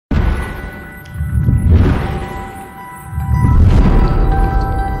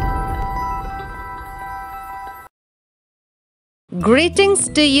Greetings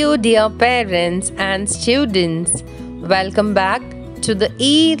to you, dear parents and students. Welcome back to the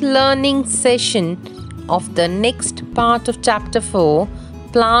e-learning session of the next part of Chapter 4,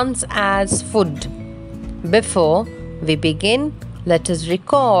 Plants as Food. Before we begin, let us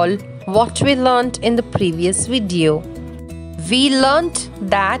recall what we learnt in the previous video. We learnt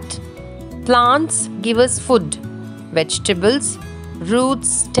that plants give us food, vegetables,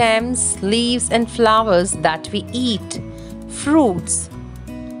 roots, stems, leaves and flowers that we eat, fruits.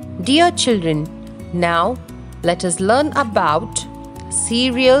 Dear children, now let us learn about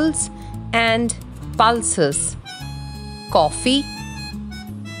cereals and pulses, coffee,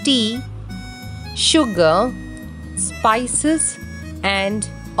 tea, sugar, spices and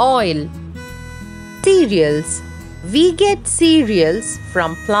oil. Cereals. We get cereals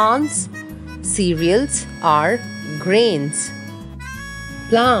from plants. Cereals are grains.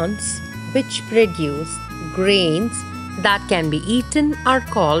 Plants which produce grains that can be eaten are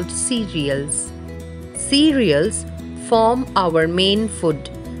called cereals. Cereals form our main food.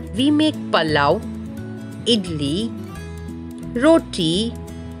 We make palau, idli, roti,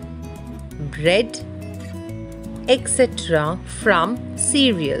 bread, etc. from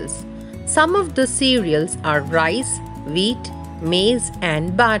cereals. Some of the cereals are rice, wheat, maize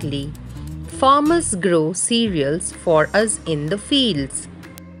and barley. Farmers grow cereals for us in the fields.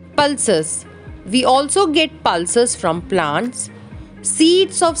 Pulses. We also get pulses from plants.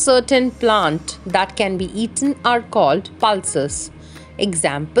 Seeds of certain plant that can be eaten are called pulses.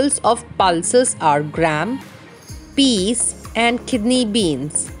 Examples of pulses are gram, peas and kidney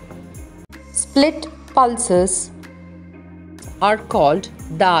beans. Split pulses are called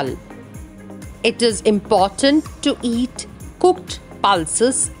dal. It is important to eat cooked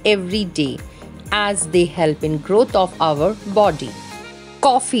pulses every day as they help in growth of our body.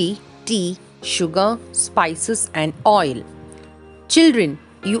 Coffee, tea, sugar, spices and oil. Children,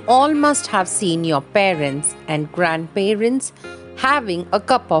 you all must have seen your parents and grandparents having a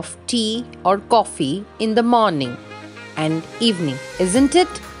cup of tea or coffee in the morning and evening, isn't it?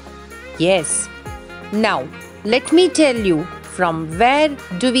 Yes. Now, let me tell you from where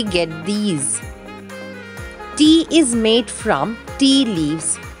do we get these. Tea is made from tea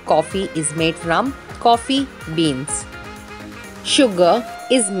leaves. Coffee is made from coffee beans. Sugar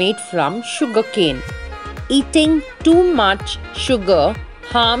is made from sugar cane. Eating too much sugar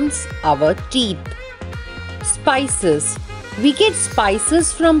harms our teeth. Spices. We get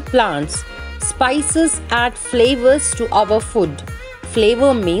spices from plants. Spices add flavors to our food.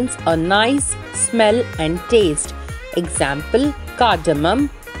 Flavor means a nice smell and taste. Example, cardamom,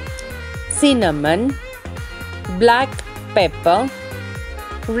 cinnamon, black pepper,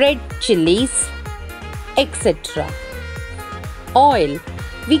 red chilies, etc. Oil.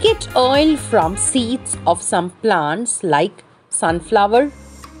 We get oil from seeds of some plants like sunflower,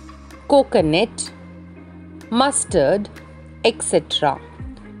 coconut, mustard, etc.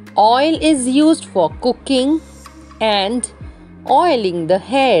 Oil is used for cooking and oiling the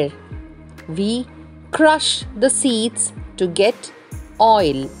hair. We crush the seeds to get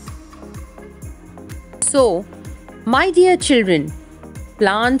oil. So, my dear children,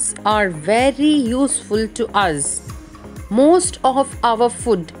 plants are very useful to us. Most of our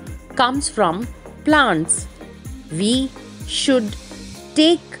food comes from plants. We should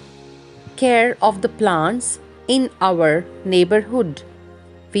take care of the plants in our neighborhood.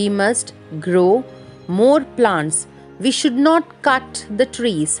 We must grow more plants. We should not cut the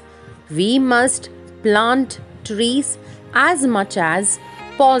trees. We must plant trees as much as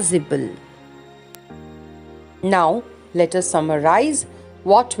possible. Now, let us summarize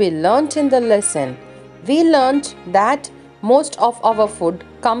what we learnt in the lesson. We learnt that most of our food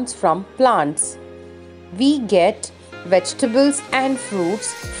comes from plants. We get vegetables and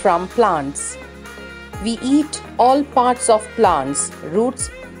fruits from plants. We eat all parts of plants, roots,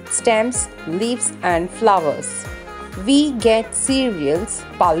 stems, leaves and flowers. We get cereals,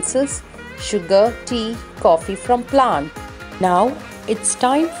 pulses, sugar, tea, coffee from plants. Now it's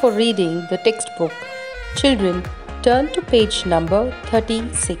time for reading the textbook. Children, turn to page number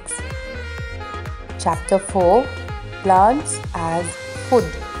 36. Chapter 4, Plants as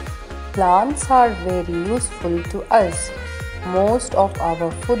Food. Plants are very useful to us. Most of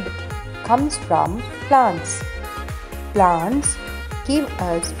our food comes from plants. Plants give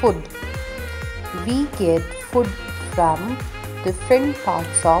us food. We get food from different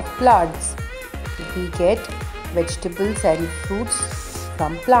parts of plants. We get vegetables and fruits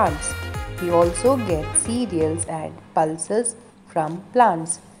from plants. We also get cereals and pulses from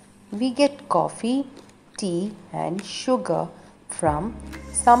plants. We get coffee, tea and sugar from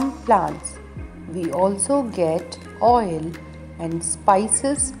some plants. We also get oil and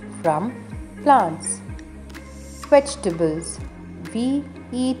spices from plants. Vegetables. We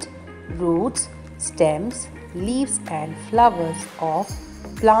eat roots, stems, leaves and flowers of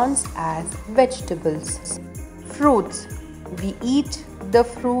plants as vegetables. Fruits. We eat the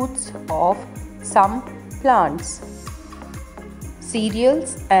fruits of some plants.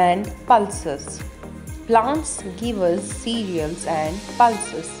 Cereals and pulses. Plants give us cereals and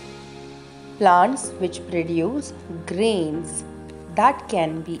pulses. Plants which produce grains that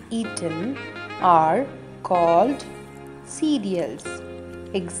can be eaten are called cereals.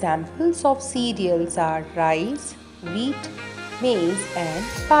 Examples of cereals are rice, wheat, maize and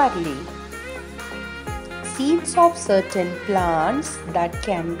barley. Seeds of certain plants that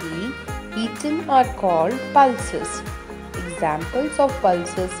can be eaten are called pulses. Examples of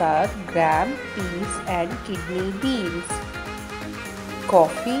pulses are gram, peas and kidney beans.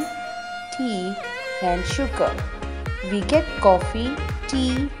 Coffee, tea and sugar. We get coffee,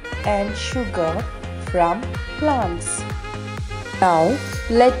 tea and sugar from plants. Now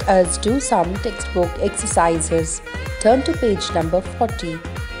let us do some textbook exercises. Turn to page number 40.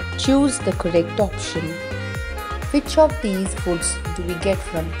 Choose the correct option. Which of these foods do we get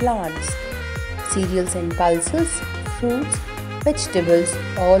from plants? Cereals and pulses, fruits, vegetables,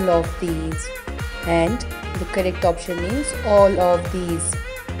 all of these. And the correct option is all of these.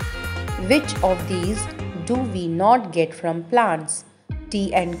 Which of these do we not get from plants?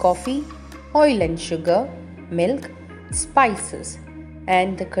 Tea and coffee, oil and sugar, milk, spices.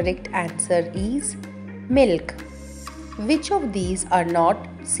 And the correct answer is milk. Which of these are not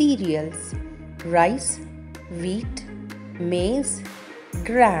cereals? Rice, wheat, maize,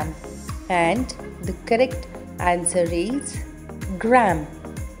 gram. And the correct answer is gram.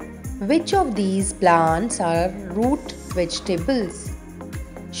 Which of these plants are root vegetables?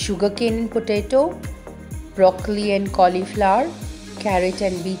 Sugarcane and potato, broccoli and cauliflower, carrot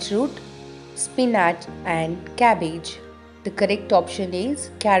and beetroot, spinach and cabbage. The correct option is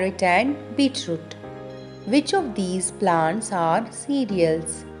carrot and beetroot. Which of these plants are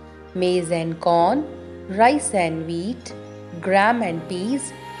cereals? Maize and corn, rice and wheat, gram and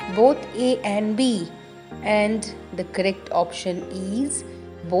peas, both A and B. And the correct option is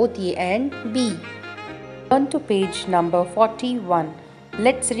both A and B. Turn to page number 41.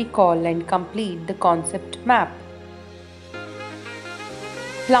 Let's recall and complete the concept map.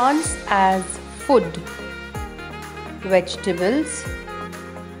 Plants as food. Vegetables.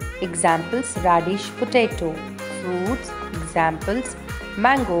 Examples radish, potato. Fruits. Examples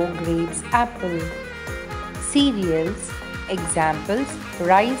mango, grapes, apple. Cereals. Examples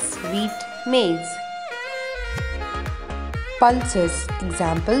rice, wheat, maize. Pulses.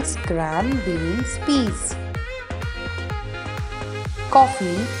 Examples gram, beans, peas.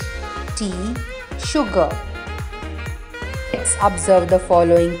 Coffee, tea, sugar. Let's observe the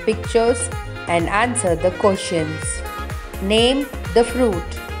following pictures and answer the questions. Name the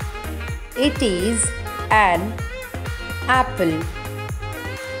fruit. It is an apple.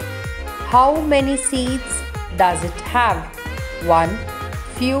 How many seeds does it have? One,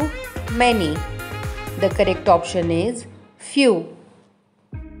 few, many. The correct option is few.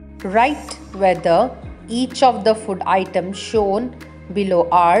 Write whether each of the food items shown below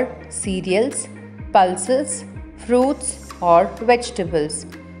are cereals, pulses, fruits or vegetables.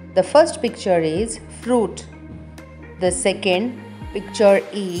 The first picture is fruit. The second picture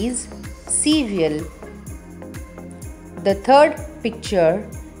is cereal. The third picture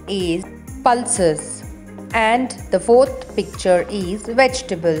is pulses. And the fourth picture is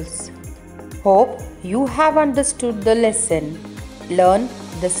vegetables. Hope you have understood the lesson. Learn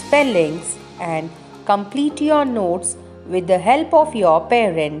the spellings and complete your notes with the help of your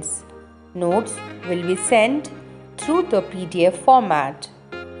parents. Notes will be sent through the PDF format.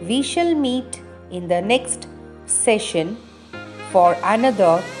 We shall meet in the next session for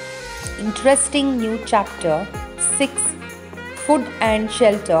another interesting new chapter 6, Food and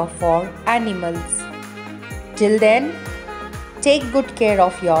Shelter for Animals. Till then, take good care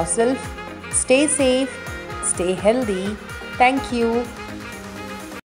of yourself, stay safe, stay healthy. Thank you.